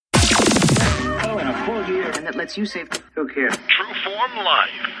Well, yeah, and that lets you save. Who cares? True Form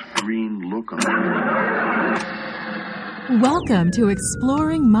Life. Green look on it. Welcome to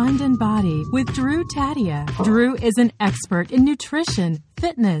Exploring Mind and Body with Drew Tadia. Drew is an expert in nutrition,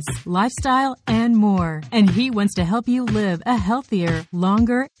 fitness, lifestyle, and more. And he wants to help you live a healthier,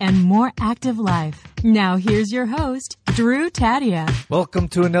 longer, and more active life. Now here's your host, Drew Tadia. Welcome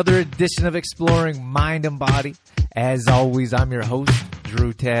to another edition of Exploring Mind and Body. As always, I'm your host,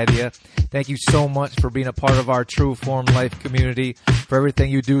 Drew Tadia. Thank you so much for being a part of our True Form Life community, for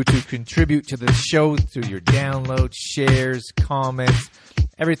everything you do to contribute to the show through your downloads, shares, comments,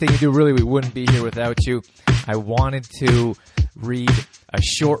 everything you do. Really, we wouldn't be here without you. I wanted to read a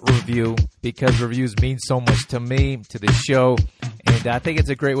short review because reviews mean so much to me, to the show, and I think it's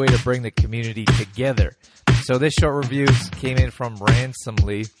a great way to bring the community together. So this short review came in from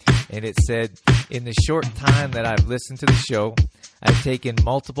Ransomly, and it said, in the short time that I've listened to the show, I've taken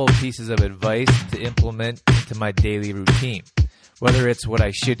multiple pieces of advice to implement into my daily routine, whether it's what I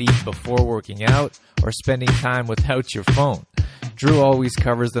should eat before working out or spending time without your phone. Drew always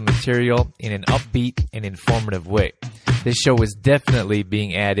covers the material in an upbeat and informative way. This show is definitely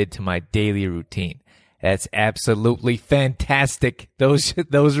being added to my daily routine. That's absolutely fantastic. Those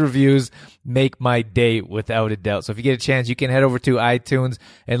reviews make my day without a doubt. So if you get a chance, you can head over to iTunes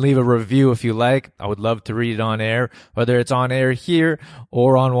and leave a review if you like. I would love to read it on air, whether it's on air here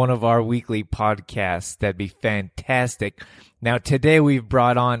or on one of our weekly podcasts. That'd be fantastic. Now, today we've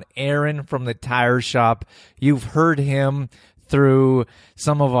brought on Aaron from the Tire Shop. You've heard him through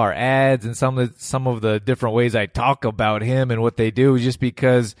some of our ads and some of the different ways I talk about him and what they do, just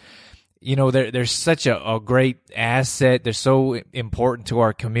because, you know, they're such a great asset. They're so important to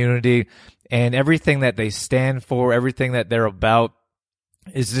our community, and everything that they stand for, everything that they're about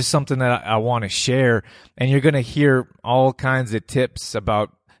is just something that I want to share. And you're going to hear all kinds of tips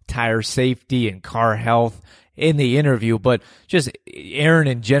about tire safety and car health in the interview, but just Aaron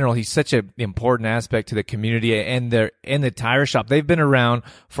in general, he's such an important aspect to the community and the tire shop. They've been around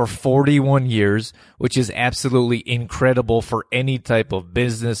for 41 years, which is absolutely incredible for any type of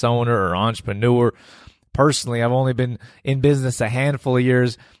business owner or entrepreneur. Personally, I've only been in business a handful of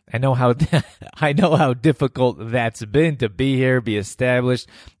years. I know how difficult that's been to be here, be established,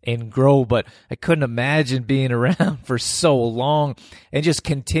 and grow, but I couldn't imagine being around for so long and just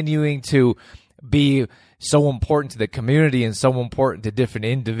continuing to be so important to the community and so important to different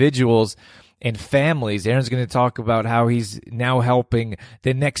individuals and families. Aaron's going to talk about how he's now helping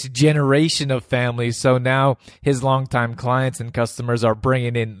the next generation of families. So now his longtime clients and customers are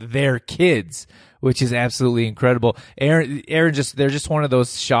bringing in their kids, which is absolutely incredible. Aaron, they're just one of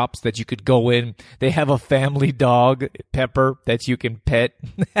those shops that you could go in. They have a family dog, Pepper, that you can pet.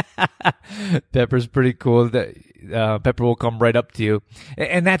 Pepper's pretty cool. Pepper will come right up to you.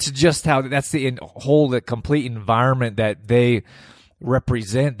 And that's the complete environment that they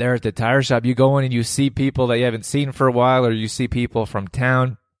represent there at the tire shop. You go in and you see people that you haven't seen for a while, or you see people from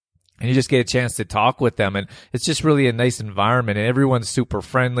town, and you just get a chance to talk with them. And it's just really a nice environment, and everyone's super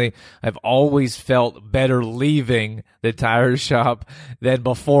friendly. I've always felt better leaving the tire shop than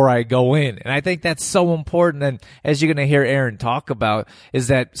before I go in. And I think that's so important. And as you're going to hear Aaron talk about, is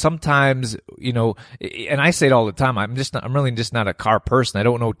that sometimes, you know, and I say it all the time, I'm really just not a car person. I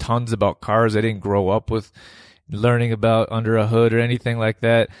don't know tons about cars. I didn't grow up with learning about under a hood or anything like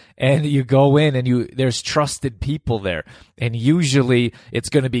that. And you go in and there's trusted people there. And usually it's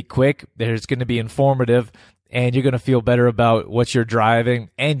going to be quick. There's going to be informative, and you're going to feel better about what you're driving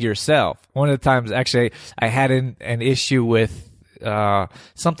and yourself. One of the times, actually, I had an issue with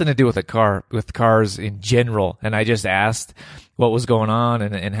something to do with with cars in general. And I just asked what was going on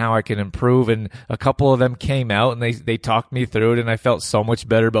and how I can improve. And a couple of them came out and they talked me through it, and I felt so much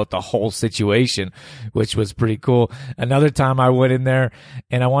better about the whole situation, which was pretty cool. Another time I went in there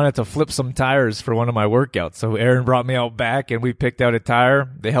and I wanted to flip some tires for one of my workouts. So Aaron brought me out back and we picked out a tire.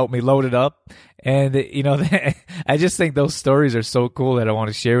 They helped me load it up. And, you know, I just think those stories are so cool that I want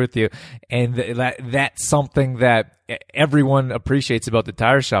to share with you. And that's something that everyone appreciates about the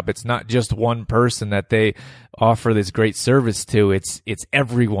tire shop. It's not just one person that they offer this great service to. It's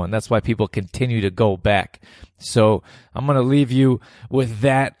everyone. That's why people continue to go back. So I'm going to leave you with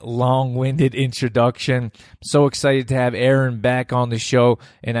that long-winded introduction. So excited to have Aaron back on the show.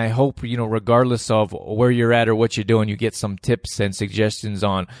 And I hope, you know, regardless of where you're at or what you're doing, you get some tips and suggestions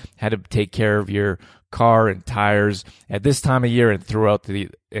on how to take care of your car and tires at this time of year and throughout the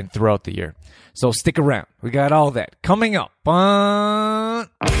year. So stick around. We got all that coming up on...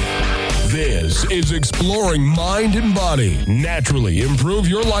 This is Exploring Mind and Body. Naturally improve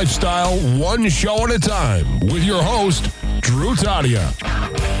your lifestyle one show at a time with your host, Drew Tadia.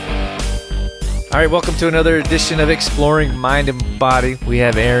 All right, welcome to another edition of Exploring Mind and Body. We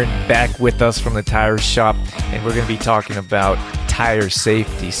have Aaron back with us from the tire shop, and we're going to be talking about tire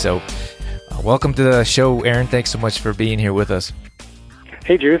safety. So welcome to the show, Aaron. Thanks so much for being here with us.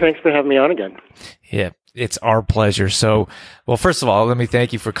 Hey, Drew. Thanks for having me on again. Yeah, it's our pleasure. So, well, first of all, let me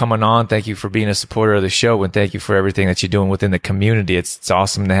thank you for coming on. Thank you for being a supporter of the show, and thank you for everything that you're doing within the community. It's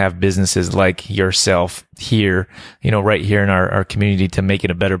awesome to have businesses like yourself here, right here in our community to make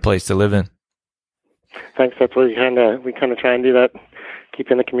it a better place to live in. Thanks. That's what we kind of try and do that.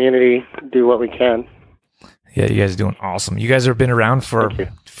 Keep in the community, do what we can. Yeah, you guys are doing awesome. You guys have been around for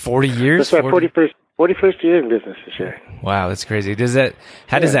 40 years? That's our 41st year in business this year. Wow, that's crazy.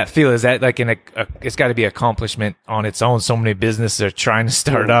 How does that feel? Is that like it's got to be an accomplishment on its own. So many businesses are trying to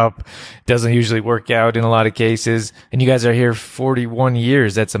start up. It doesn't usually work out in a lot of cases. And you guys are here 41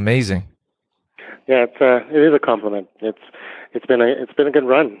 years. That's amazing. Yeah, it is a compliment. It's been a good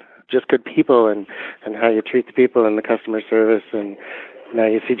run. Just good people and how you treat the people and the customer service, and now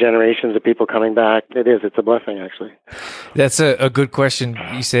you see generations of people coming back. It's a blessing, actually. That's a good question.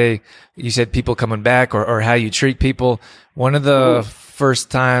 You said people coming back or how you treat people. One of the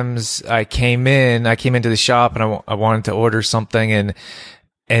first times I came into the shop and I wanted to order something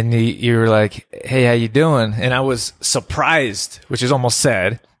and you were like, "Hey, how you doing?" And I was surprised, which is almost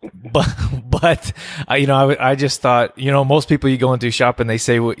sad. But I just thought, most people you go into a shop and they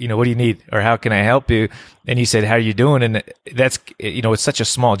say, what do you need? Or how can I help you? And you said, how are you doing? And that's, it's such a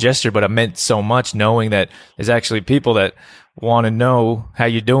small gesture, but it meant so much knowing that there's actually people that want to know how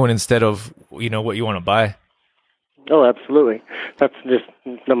you're doing instead of, what you want to buy. Oh, absolutely. That's just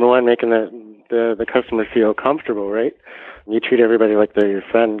number one, making the customer feel comfortable, right? You treat everybody like they're your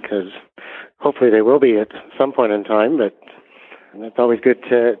friend, because hopefully they will be at some point in time, but it's always good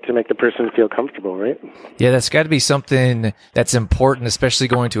to make the person feel comfortable, right? Yeah, that's got to be something that's important, especially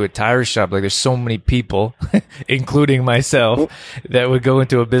going to a tire shop. Like, there's so many people, including myself, that would go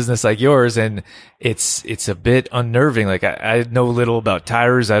into a business like yours, and it's a bit unnerving. Like, I know little about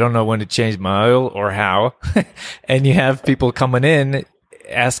tires. I don't know when to change my oil or how. And you have people coming in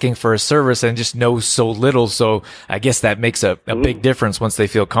asking for a service and just know so little. So I guess that makes a big difference once they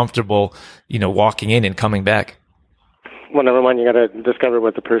feel comfortable, walking in and coming back. Well, number one, you got to discover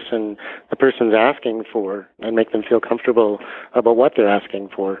what the person's asking for and make them feel comfortable about what they're asking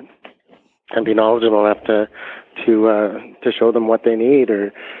for, and be knowledgeable enough to show them what they need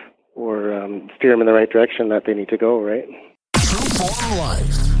or steer them in the right direction that they need to go. Right.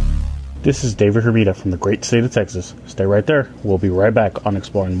 This is David Hermita from the great state of Texas. Stay right there. We'll be right back on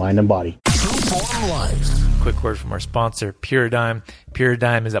Exploring Mind and Body. Quick word from our sponsor, Puridyme.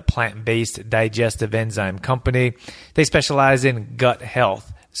 Puridyme is a plant-based digestive enzyme company. They specialize in gut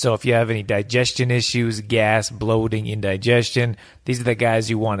health. So if you have any digestion issues, gas, bloating, indigestion, these are the guys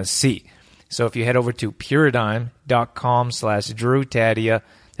you want to see. So if you head over to puridyme.com/Drew Tadia,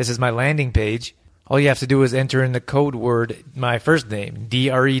 this is my landing page. All you have to do is enter in the code word, my first name,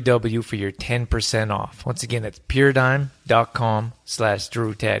 DREW, for your 10% off. Once again, that's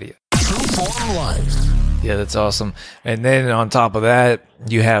puridyme.com/Drew Tadia. Yeah, that's awesome. And then on top of that,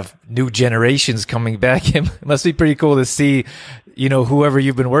 you have new generations coming back. It must be pretty cool to see, whoever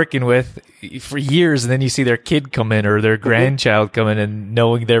you've been working with for years, and then you see their kid come in or their grandchild come in, and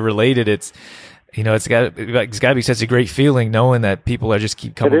knowing they're related. It's got to be such a great feeling knowing that people are just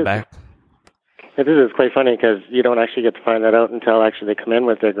keep coming back. It is. It's quite funny because you don't actually get to find that out until actually they come in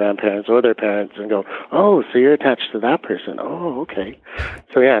with their grandparents or their parents and go, "Oh, so you're attached to that person? Oh, okay."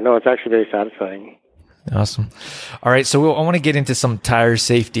 So yeah, no, it's actually very satisfying. Awesome. All right. So I want to get into some tire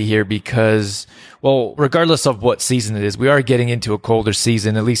safety here because, well, regardless of what season it is, we are getting into a colder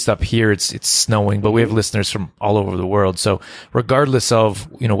season. At least up here, it's snowing, but we have listeners from all over the world. So regardless of,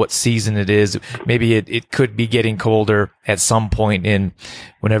 what season it is, maybe it could be getting colder at some point in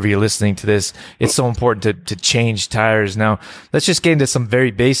whenever you're listening to this. It's so important to change tires. Now, let's just get into some very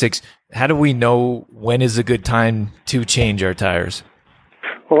basics. How do we know when is a good time to change our tires?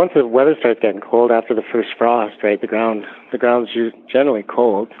 Well, once the weather starts getting cold after the first frost, right, the ground's generally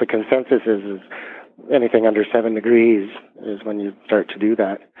cold. The consensus is anything under 7 degrees is when you start to do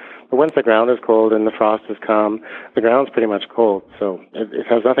that. But once the ground is cold and the frost has come, the ground's pretty much cold. So it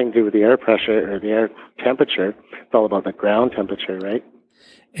has nothing to do with the air pressure or the air temperature. It's all about the ground temperature, right?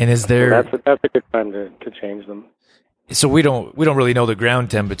 And is there... So that's a good time to change them. So we don't really know the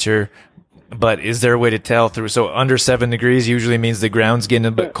ground temperature. But is there a way to tell through? So under 7 degrees usually means the ground's getting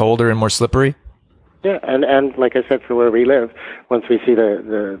a bit colder and more slippery? Yeah, and like I said, for where we live, once we see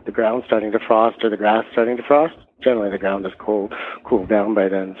the ground starting to frost or the grass starting to frost, generally the ground is cooled down by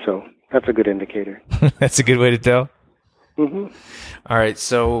then. So that's a good indicator. That's a good way to tell? Mm-hmm. All right,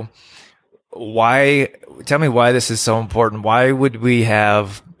 so tell me why this is so important. Why would we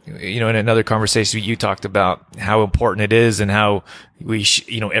have, in another conversation you talked about how important it is and how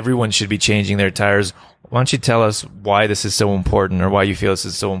everyone should be changing their tires. Why don't you tell us why this is so important, or why you feel this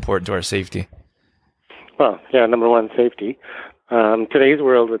is so important to our safety? Well, yeah, number one, safety. Today's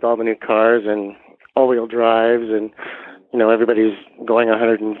world with all the new cars and all-wheel drives and, everybody's going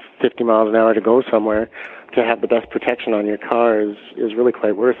 150 miles an hour to go somewhere, to have the best protection on your car is really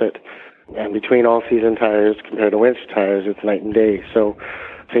quite worth it. And between all-season tires compared to winter tires, it's night and day. So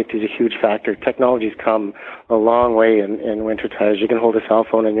safety is a huge factor. Technology's come a long way in winter tires. You can hold a cell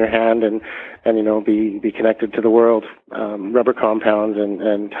phone in your hand and be connected to the world. Rubber compounds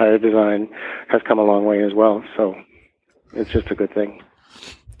and tire design has come a long way as well. So it's just a good thing.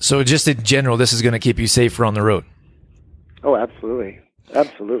 So just in general, this is going to keep you safer on the road? Oh, absolutely.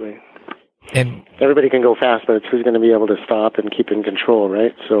 Absolutely. And everybody can go fast, but it's who's going to be able to stop and keep in control,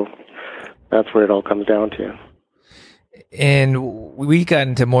 right? So that's where it all comes down to. And we got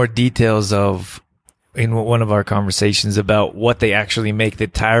into more details in one of our conversations about what they actually make the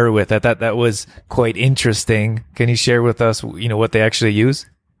tire with. I thought that was quite interesting. Can you share with us, what they actually use?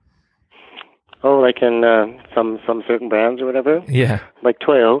 Oh, like in some certain brands or whatever? Yeah. Like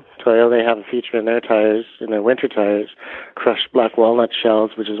Toyo, they have a feature in their tires, in their winter tires, crushed black walnut shells,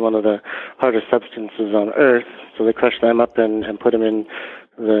 which is one of the hardest substances on Earth. So they crush them up and put them in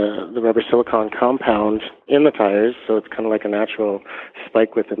the rubber silicone compound in the tires, so it's kind of like a natural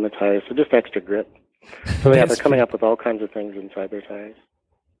spike within the tires, so just extra grip. So they're coming up with all kinds of things inside their tires.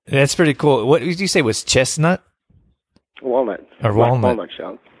 That's pretty cool. What did you say was chestnut? Walnut. Or walnut. Walnut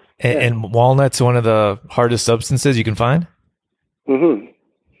shells. And walnut's one of the hardest substances you can find? Mm-hmm.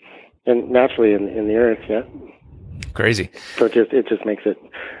 And naturally in the earth, yeah. Crazy. So it just makes it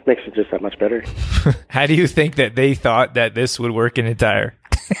just that much better. How do you think that they thought that this would work in a tire?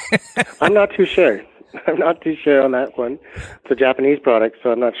 I'm not too sure. I'm not too sure on that one. It's a Japanese product,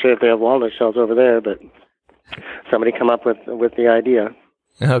 so I'm not sure if they have walnut shells over there, but somebody come up with the idea.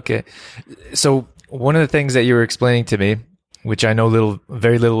 Okay. So one of the things that you were explaining to me, which I know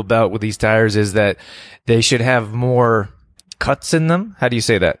very little about with these tires, is that they should have more cuts in them. How do you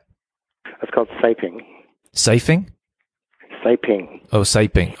say that? It's called siping. Siping? Siping. Oh,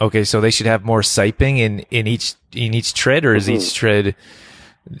 siping. Okay, so they should have more siping in each tread, or is each tread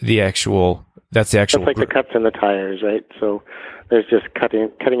the actual? That's the actual. It's like the cuts in the tires, right? So there's just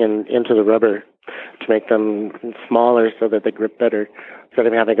cutting into the rubber to make them smaller so that they grip better. Instead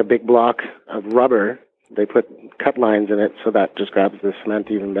of having a big block of rubber, they put cut lines in it, so that just grabs the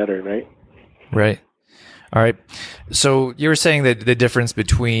cement even better, right? Right. All right. So you were saying that the difference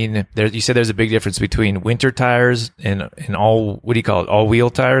between you said there's a big difference between winter tires and all, what do you call it? All-wheel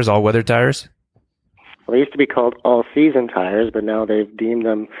tires, all-weather tires? Well, they used to be called all-season tires, but now they've deemed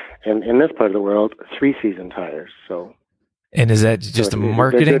them, in this part of the world, three-season tires. So. And is that just a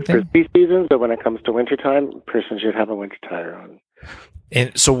marketing thing? For 3 seasons, but when it comes to wintertime, a person should have a winter tire on.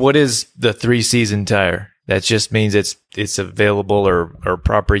 And so what is the 3-season tire? That just means it's available or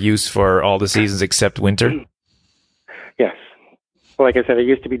proper use for all the seasons except winter? Yes. Well, like I said, it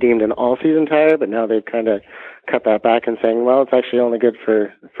used to be deemed an all-season tire, but now they've kind of cut that back and saying, well, it's actually only good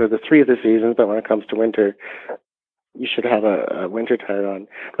for the 3 of the seasons, but when it comes to winter, you should have a winter tire on.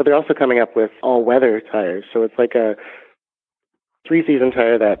 But they're also coming up with all-weather tires, so it's like a 3-season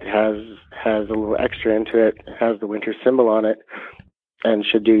tire that has a little extra into it, has the winter symbol on it, and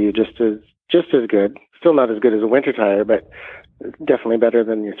should do you just as good. Still not as good as a winter tire, but definitely better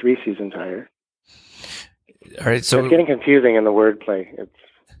than your 3-season tire. All right, so it's getting confusing in the wordplay.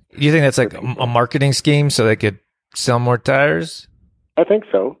 You think that's like a marketing scheme so they could sell more tires? I think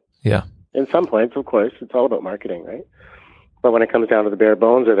so. Yeah. In some points, of course, it's all about marketing, right? But when it comes down to the bare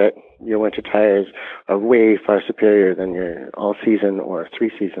bones of it, your winter tires are way far superior than your all-season or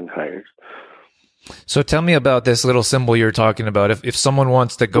 3-season tires. So tell me about this little symbol you're talking about. If someone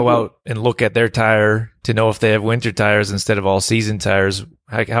wants to go out and look at their tire to know if they have winter tires instead of all-season tires,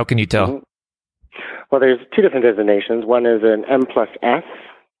 how can you tell? Mm-hmm. Well, there's 2 different designations. One is an M+S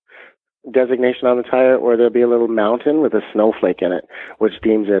designation on the tire, or there'll be a little mountain with a snowflake in it, which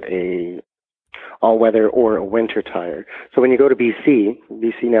deems it a all-weather or a winter tire. So when you go to BC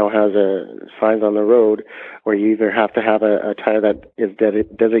now has signs on the road where you either have to have a tire that is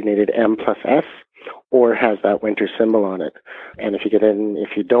designated M+S or has that winter symbol on it. And if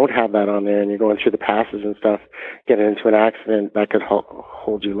you don't have that on there and you're going through the passes and stuff, get into an accident, that could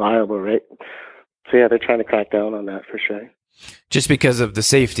hold you liable, right? So yeah, they're trying to crack down on that for sure. Just because of the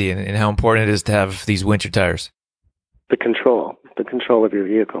safety and how important it is to have these winter tires. The control of your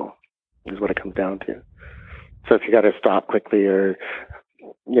vehicle is what it comes down to. So if you got to stop quickly or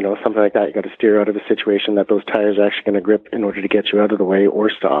something like that. You got to steer out of a situation that those tires are actually going to grip in order to get you out of the way or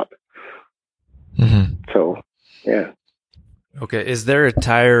stop. Mm-hmm. So, yeah. Okay. Is there a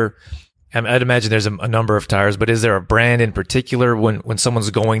tire? I'd imagine there's a number of tires, but is there a brand in particular when someone's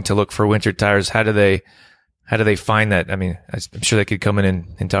going to look for winter tires? How do they find that? I mean, I'm sure they could come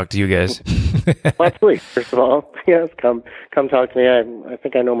in and talk to you guys. Well, absolutely. First of all, yes, come talk to me. I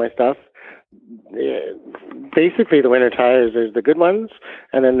think I know my stuff. Basically, the winter tires, there's the good ones,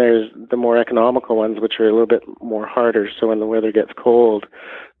 and then there's the more economical ones, which are a little bit more harder. So when the weather gets cold,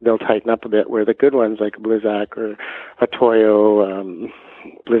 they'll tighten up a bit, where the good ones, like a Blizzak or a Toyo,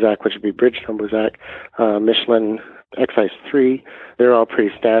 Blizzak, which would be Bridgestone Blizzak, Michelin Excise 3, they're all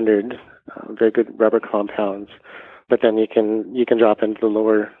pretty standard, very good rubber compounds. But then you can drop into the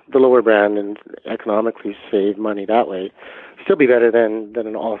lower brand and economically save money that way. Still be better than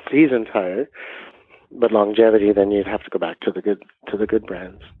an all season tire, but longevity, then you'd have to go back to the good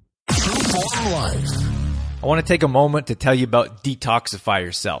brands. I want to take a moment to tell you about Detoxify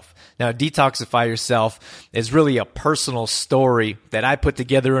Yourself. Now, Detoxify Yourself is really a personal story that I put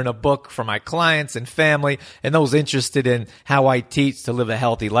together in a book for my clients and family and those interested in how I teach to live a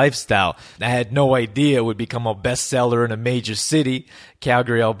healthy lifestyle. I had no idea it would become a bestseller in a major city,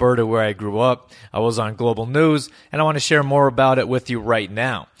 Calgary, Alberta, where I grew up. I was on Global News, and I want to share more about it with you right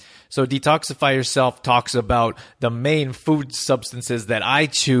now. So Detoxify Yourself talks about the main food substances that I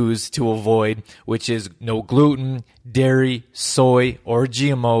choose to avoid, which is no gluten, dairy, soy, or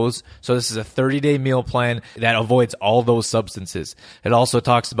GMOs. So this is a 30-day meal plan that avoids all those substances. It also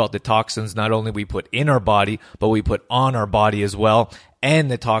talks about the toxins not only we put in our body, but we put on our body as well,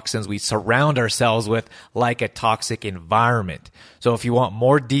 and the toxins we surround ourselves with, like a toxic environment. So if you want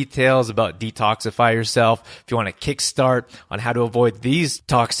more details about Detoxify Yourself, if you want a kickstart on how to avoid these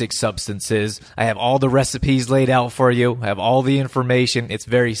toxic substances, I have all the recipes laid out for you. I have all the information. It's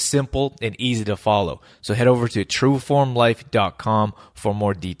very simple and easy to follow. So head over to trueformlife.com for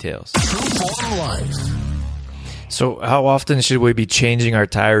more details. Trueform Life. So how often should we be changing our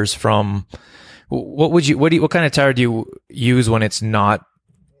tires from... What kind of tire do you use when it's not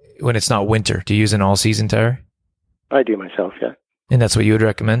winter? Do you use an all season tire? I do myself, yeah. And that's what you would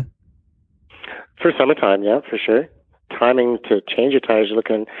recommend? For summertime, yeah, for sure. Timing to change your tires, you're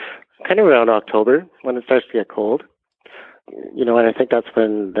looking kind of around October when it starts to get cold. And I think that's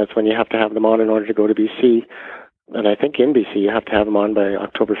when you have to have them on in order to go to BC. And I think in BC you have to have them on by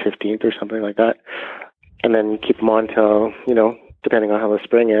October 15th or something like that. And then keep them on till, depending on how the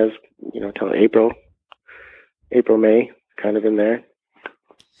spring is, till April, May, kind of in there.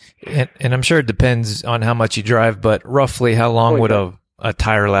 And I'm sure it depends on how much you drive, but roughly how long would a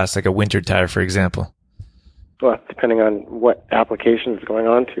tire last, like a winter tire, for example? Well, depending on what application is going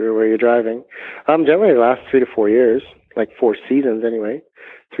on to or where you're driving. Generally it lasts 3 to 4 years, like 4 seasons anyway,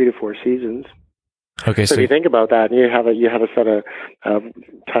 3 to 4 seasons. Okay, so if you think about that, you have a set of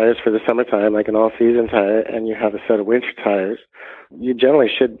tires for the summertime, like an all-season tire, and you have a set of winter tires. You generally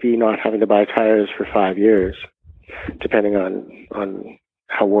should be not having to buy tires for 5 years, depending on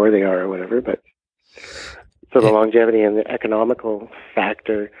how wore they are or whatever. But so the longevity and the economical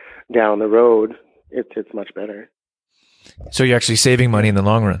factor down the road, it's much better. So you're actually saving money in the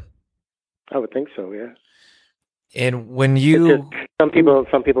long run. I would think so, yeah. And when you... Some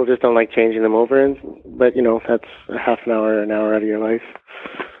people just don't like changing them over, but that's a half an hour out of your life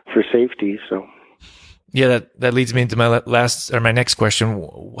for safety. So, yeah, that leads me into my next question.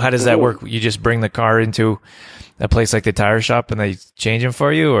 How does that work? You just bring the car into a place like the tire shop and they change them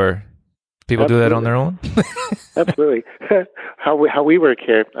for you, or people do that on their own? Absolutely. How we work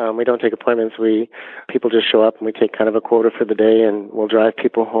here, we don't take appointments. People just show up and we take kind of a quota for the day, and we'll drive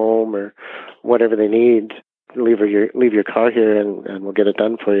people home or whatever they need. Leave your car here and we'll get it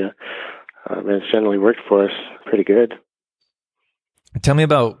done for you. And it's generally worked for us pretty good. Tell me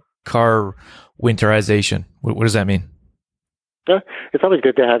about car winterization. What does that mean? It's always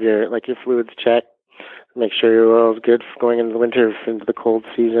good to have your fluids checked. Make sure your oil's good for going into the winter, into the cold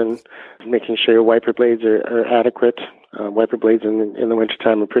season. Making sure your wiper blades are adequate. Wiper blades in the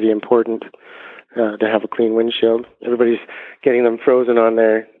wintertime are pretty important to have a clean windshield. Everybody's getting them frozen on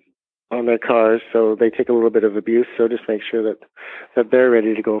their cars, so they take a little bit of abuse. So just make sure that they're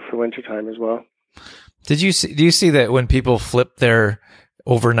ready to go for wintertime as well. Do you see that when people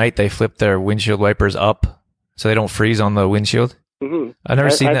overnight, they flip their windshield wipers up so they don't freeze on the windshield? Mm-hmm. I've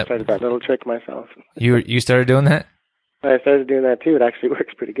never seen that. I started that little trick myself. You started doing that? I started doing that too. It actually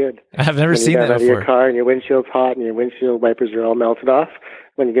works pretty good. I've never seen that before. When you get out of your car and your windshield's hot and your windshield wipers are all melted off,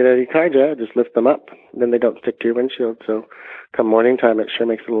 when you get out of your car, just lift them up. Then they don't stick to your windshield. So come morning time, it sure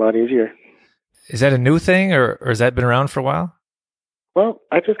makes it a lot easier. Is that a new thing, or has that been around for a while? Well,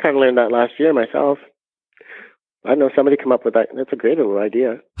 I just kind of learned that last year myself. I know somebody come up with that. That's a great little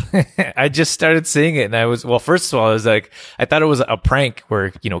idea. I just started seeing it, and first of all, I was like, I thought it was a prank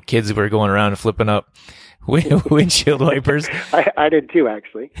where, kids were going around and flipping up windshield wipers. I did too,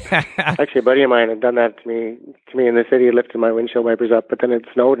 actually. Actually, a buddy of mine had done that to me in the city. He lifted my windshield wipers up, but then it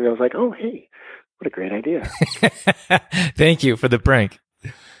snowed, and I was like, oh, hey, what a great idea. Thank you for the prank.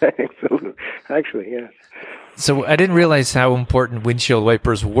 Actually, yes. So I didn't realize how important windshield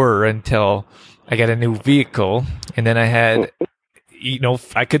wipers were until I got a new vehicle, and then I had,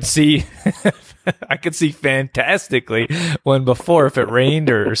 I could see, I could see fantastically when before, if it rained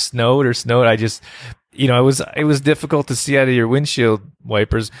or snowed, I just, it was difficult to see out of your windshield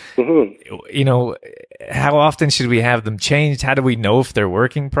wipers. Mm-hmm. How often should we have them changed? How do we know if they're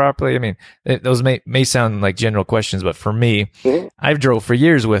working properly? I mean, those may sound like general questions, but for me, mm-hmm. I've drove for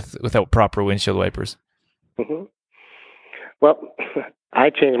years without proper windshield wipers. Mm-hmm. Well, I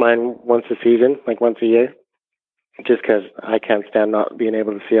change mine once a season, like once a year, just because I can't stand not being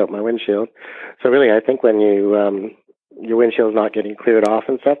able to see out my windshield. So really, I think when your windshield's not getting cleared off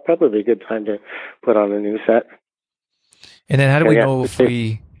and stuff, probably a good time to put on a new set. And then how do we know if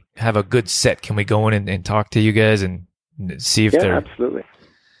we have a good set? Can we go in and talk to you guys and see if they're... Absolutely.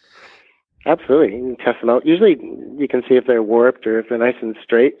 Absolutely. You can test them out. Usually you can see if they're warped or if they're nice and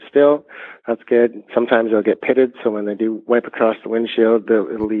straight still. That's good. Sometimes they'll get pitted, so when they do wipe across the windshield,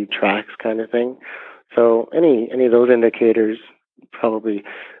 it'll leave tracks kind of thing. So any of those indicators, probably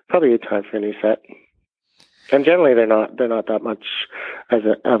a time for a new set. And generally they're not that much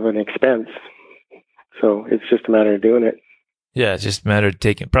of an expense. So it's just a matter of doing it. Yeah, it's just a matter of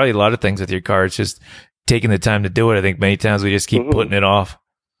taking probably a lot of things with your car. It's just taking the time to do it. I think many times we just keep mm-hmm. putting it off.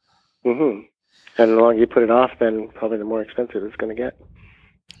 Mm-hmm. And the longer you put it off, then probably the more expensive it's going to get.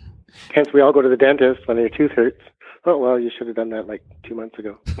 Hence, we all go to the dentist when your tooth hurts. Oh, well, you should have done that like 2 months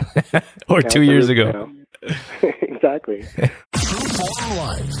ago. Or 2 years ago. Exactly.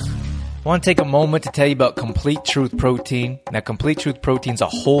 I want to take a moment to tell you about Complete Truth Protein. Now, Complete Truth Protein is a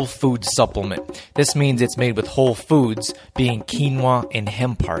whole food supplement. This means it's made with whole foods, being quinoa and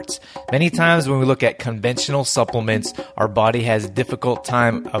hemp parts. Many times when we look at conventional supplements, our body has a difficult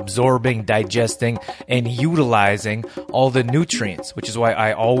time absorbing, digesting, and utilizing all the nutrients, which is why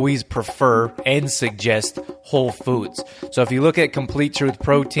I always prefer and suggest whole foods. So if you look at Complete Truth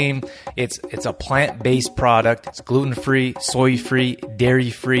Protein, it's a plant-based product. It's gluten-free, soy-free,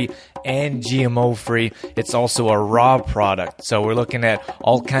 dairy-free, and GMO-free. It's also a raw product. So we're looking at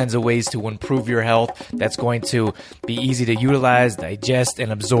all kinds of ways to improve your health that's going to be easy to utilize, digest,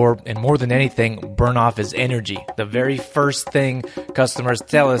 and absorb, and more than anything, burn off as energy. The very first thing customers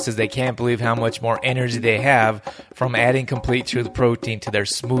tell us is they can't believe how much more energy they have from adding Complete Truth Protein to their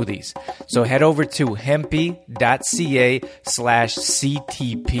smoothies. So head over to hempy.ca/CTP.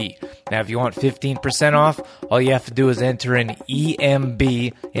 Now, if you want 15% off, all you have to do is enter in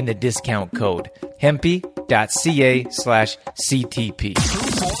EM&B in the discount code. hempy.ca/CTP.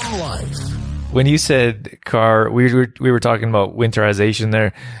 When you said car, we were talking about winterization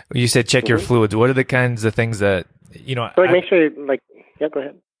there. You said check your fluids. What are the kinds of things that, So make sure, go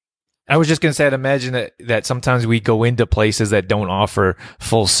ahead. I was just going to say, I'd imagine that sometimes we go into places that don't offer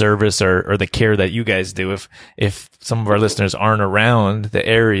full service or the care that you guys do. If some of our listeners aren't around the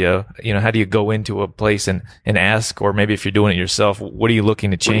area, how do you go into a place and ask, or maybe if you're doing it yourself, what are you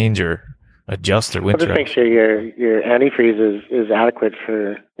looking to change or adjust or winterize? Just make sure your antifreeze is adequate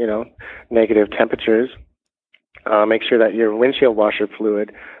for, negative temperatures. Make sure that your windshield washer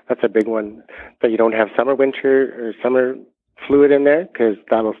fluid, that's a big one, that you don't have summer fluid in there, because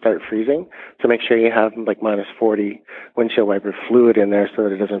that'll start freezing. So make sure you have like -40 windshield wiper fluid in there so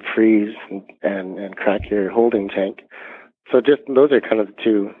that it doesn't freeze and crack your holding tank. So just those are kind of the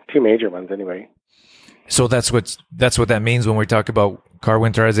two major ones anyway. So that's what that means when we talk about car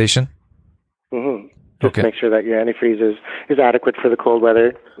winterization? Mm-hmm. Just make sure that your antifreeze is adequate for the cold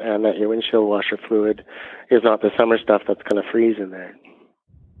weather, and that your windshield washer fluid is not the summer stuff that's going to freeze in there.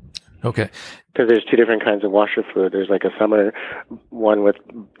 Okay. Because there's two different kinds of washer fluid. There's like a summer one with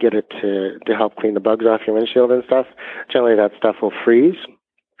get it to help clean the bugs off your windshield and stuff. Generally that stuff will freeze.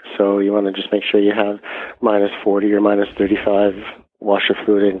 So you want to just make sure you have -40 or -35 washer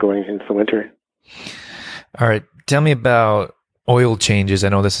fluid in going into the winter. All right. Tell me about oil changes. I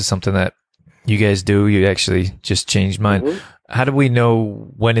know this is something that you guys do. You actually just changed mine. Mm-hmm. How do we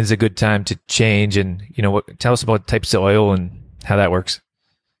know when is a good time to change? And, tell us about types of oil and how that works.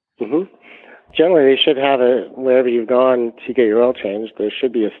 Mm-hmm. Generally, they should have wherever you've gone to get your oil changed, there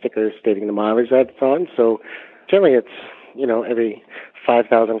should be a sticker stating the mileage that it's on. So generally it's, every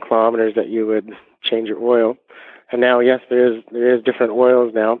 5,000 kilometers that you would change your oil. And now, yes, there is different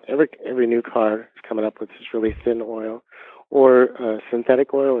oils now. Every new car is coming up with this really thin oil, or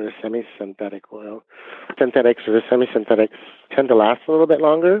synthetic oil or semi-synthetic oil. Synthetics or the semi-synthetics tend to last a little bit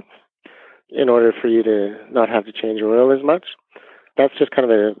longer in order for you to not have to change oil as much. That's just kind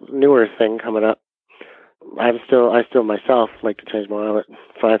of a newer thing coming up. I still myself like to change my oil at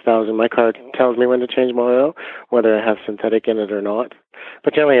 5,000. My car tells me when to change my oil, whether I have synthetic in it or not.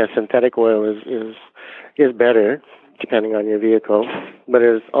 But generally, a synthetic oil is better depending on your vehicle, but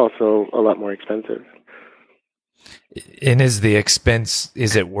it is also a lot more expensive. And is the expense,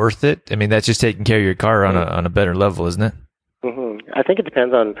 is it worth it? I mean, that's just taking care of your car on a better level, isn't it? Mm-hmm. I think it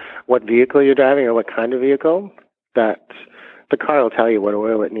depends on what vehicle you're driving or what kind of vehicle. That the car will tell you what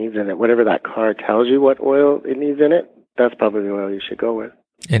oil it needs in it. Whatever that car tells you what oil it needs in it, that's probably the oil you should go with.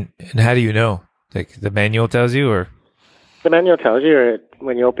 And how do you know? Like the manual tells you, or? The manual tells you, or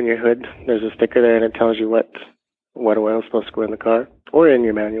when you open your hood, there's a sticker there and it tells you what oil is supposed to go in the car, or in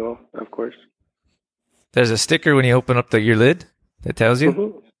your manual, of course. There's a sticker when you open up your lid that tells you?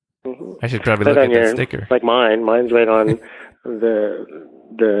 Mm-hmm. Mm-hmm. I should probably look at that sticker. Like mine's right on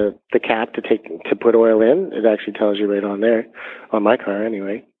the cap to put oil in. It actually tells you right on there, on my car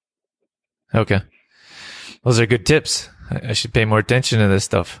anyway. Okay. Those are good tips. I should pay more attention to this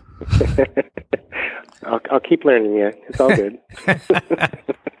stuff. I'll keep learning you. It's all good.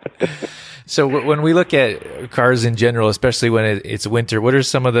 So when we look at cars in general, especially when it's winter, what are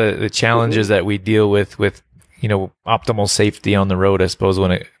some of the challenges that we deal with optimal safety on the road, I suppose,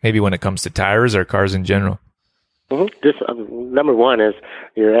 when it comes to tires or cars in general? Mm-hmm. Just number one is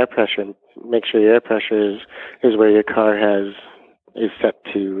your air pressure. Make sure your air pressure is where your car is set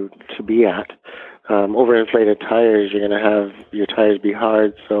to be at. Overinflated tires, you're going to have your tires be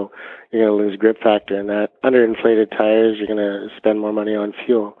hard, so you're going to lose grip factor in that. Underinflated tires, you're going to spend more money on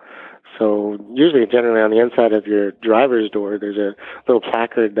fuel. So usually, generally on the inside of your driver's door, there's a little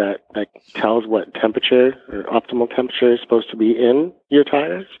placard that tells what temperature or optimal temperature is supposed to be in your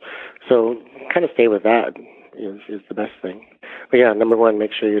tires. So kind of stay with that is the best thing. But yeah, number one,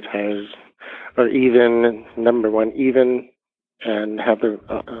 make sure your tires are even. Even, and have the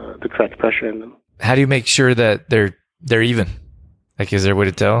correct pressure in them. How do you make sure that they're even? Like, is there a way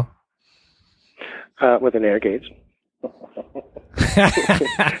to tell? With an air gauge.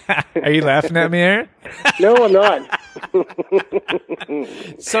 Are you laughing at me, Aaron? No, I'm not.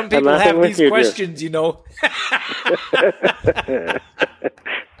 Some people have these questions,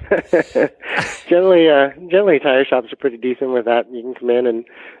 Generally, tire shops are pretty decent with that. You can come in and,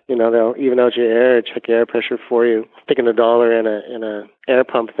 they'll even out your air, or check your air pressure for you. Sticking $1 in a air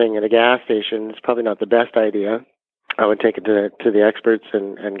pump thing at a gas station is probably not the best idea. I would take it to the experts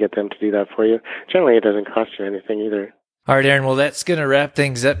and get them to do that for you. Generally, it doesn't cost you anything either. All right, Aaron. Well, that's going to wrap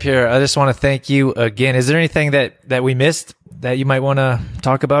things up here. I just want to thank you again. Is there anything that we missed that you might want to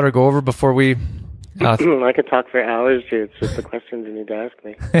talk about or go over before we... I could talk for hours, too. It's just the questions you need to ask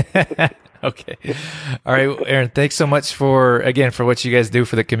me. Okay. All right, Aaron, thanks so much for what you guys do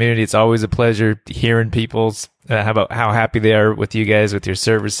for the community. It's always a pleasure hearing people's how happy they are with you guys, with your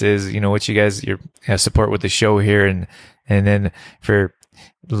services, what you guys, your support with the show here, and then for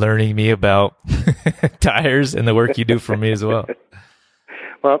learning me about tires and the work you do for me as well.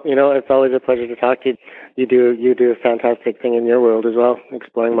 Well, it's always a pleasure to talk to you. You do a fantastic thing in your world as well,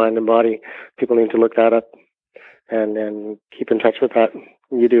 exploring mind and body. People need to look that up and keep in touch with that.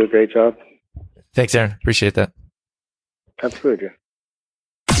 You do a great job. Thanks, Aaron. Appreciate that. Absolutely.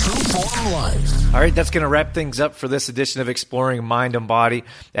 All right, that's going to wrap things up for this edition of Exploring Mind and Body.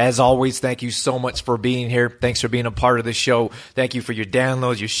 As always, thank you so much for being here. Thanks for being a part of the show. Thank you for your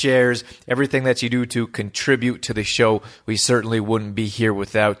downloads, your shares, everything that you do to contribute to the show. We certainly wouldn't be here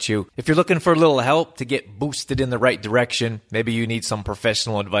without you. If you're looking for a little help to get boosted in the right direction, maybe you need some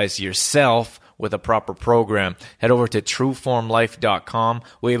professional advice yourself with a proper program, head over to trueformlife.com.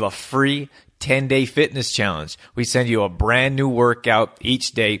 We have a free 10-day fitness challenge. We send you a brand new workout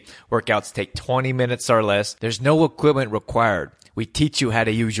each day. Workouts take 20 minutes or less. There's no equipment required. We teach you how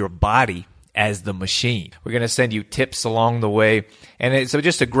to use your body as the machine. We're going to send you tips along the way. And it's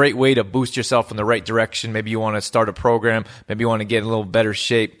just a great way to boost yourself in the right direction. Maybe you want to start a program. Maybe you want to get in a little better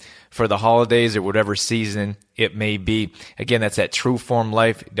shape for the holidays or whatever season it may be. Again, that's at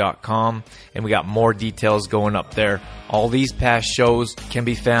trueformlife.com, and we got more details going up there. All these past shows can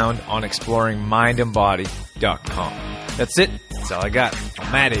be found on exploringmindandbody.com. That's it. That's all I got.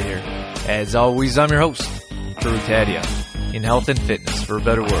 I'm out of here. As always, I'm your host, Drew Tadia, in health and fitness for a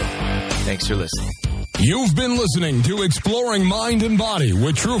better world. Thanks for listening. You've been listening to Exploring Mind and Body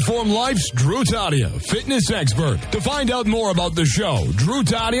with Trueform Life's Drew Tadia, fitness expert. To find out more about the show, Drew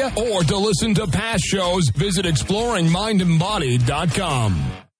Tadia, or to listen to past shows, visit exploringmindandbody.com.